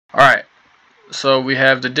Alright, so we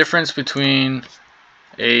have the difference between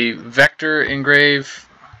a vector engrave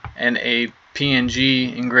and a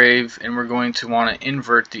PNG engrave, and we're going to want to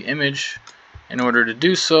invert the image. In order to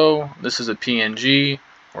do so, this is a PNG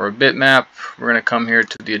or a bitmap. We're going to come here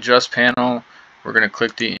to the adjust panel. We're going to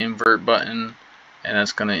click the invert button, and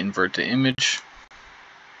that's going to invert the image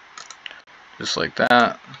just like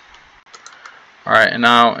that. Alright, and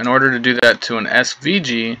now in order to do that to an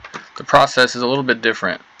SVG, the process is a little bit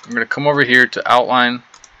different. I'm going to come over here to outline.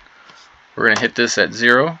 We're going to hit this at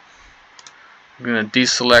 0. I'm going to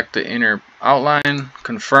deselect the inner outline,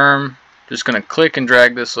 confirm. Just going to click and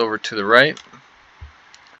drag this over to the right.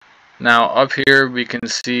 Now up here we can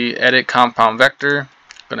see edit compound vector.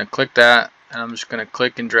 I'm going to click that, and I'm just going to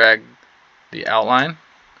click and drag the outline.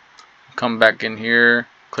 Come back in here,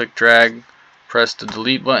 click drag, press the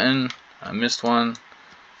delete button. I missed one.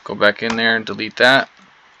 Go back in there and delete that.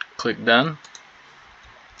 Click done.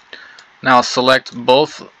 Now select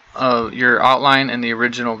both your outline and the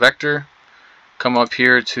original vector. Come up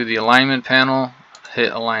here to the alignment panel,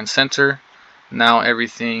 hit align center. Now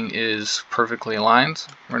everything is perfectly aligned.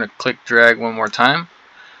 We're going to click drag one more time.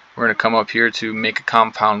 We're going to come up here to make a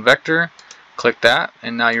compound vector. Click that,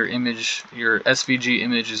 and now your image, your SVG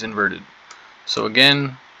image is inverted. So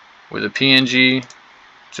again, with a PNG,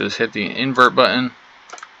 just hit the invert button,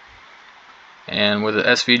 and with the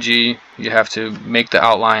SVG you have to make the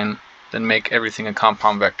outline, then make everything a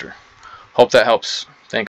compound vector. Hope that helps.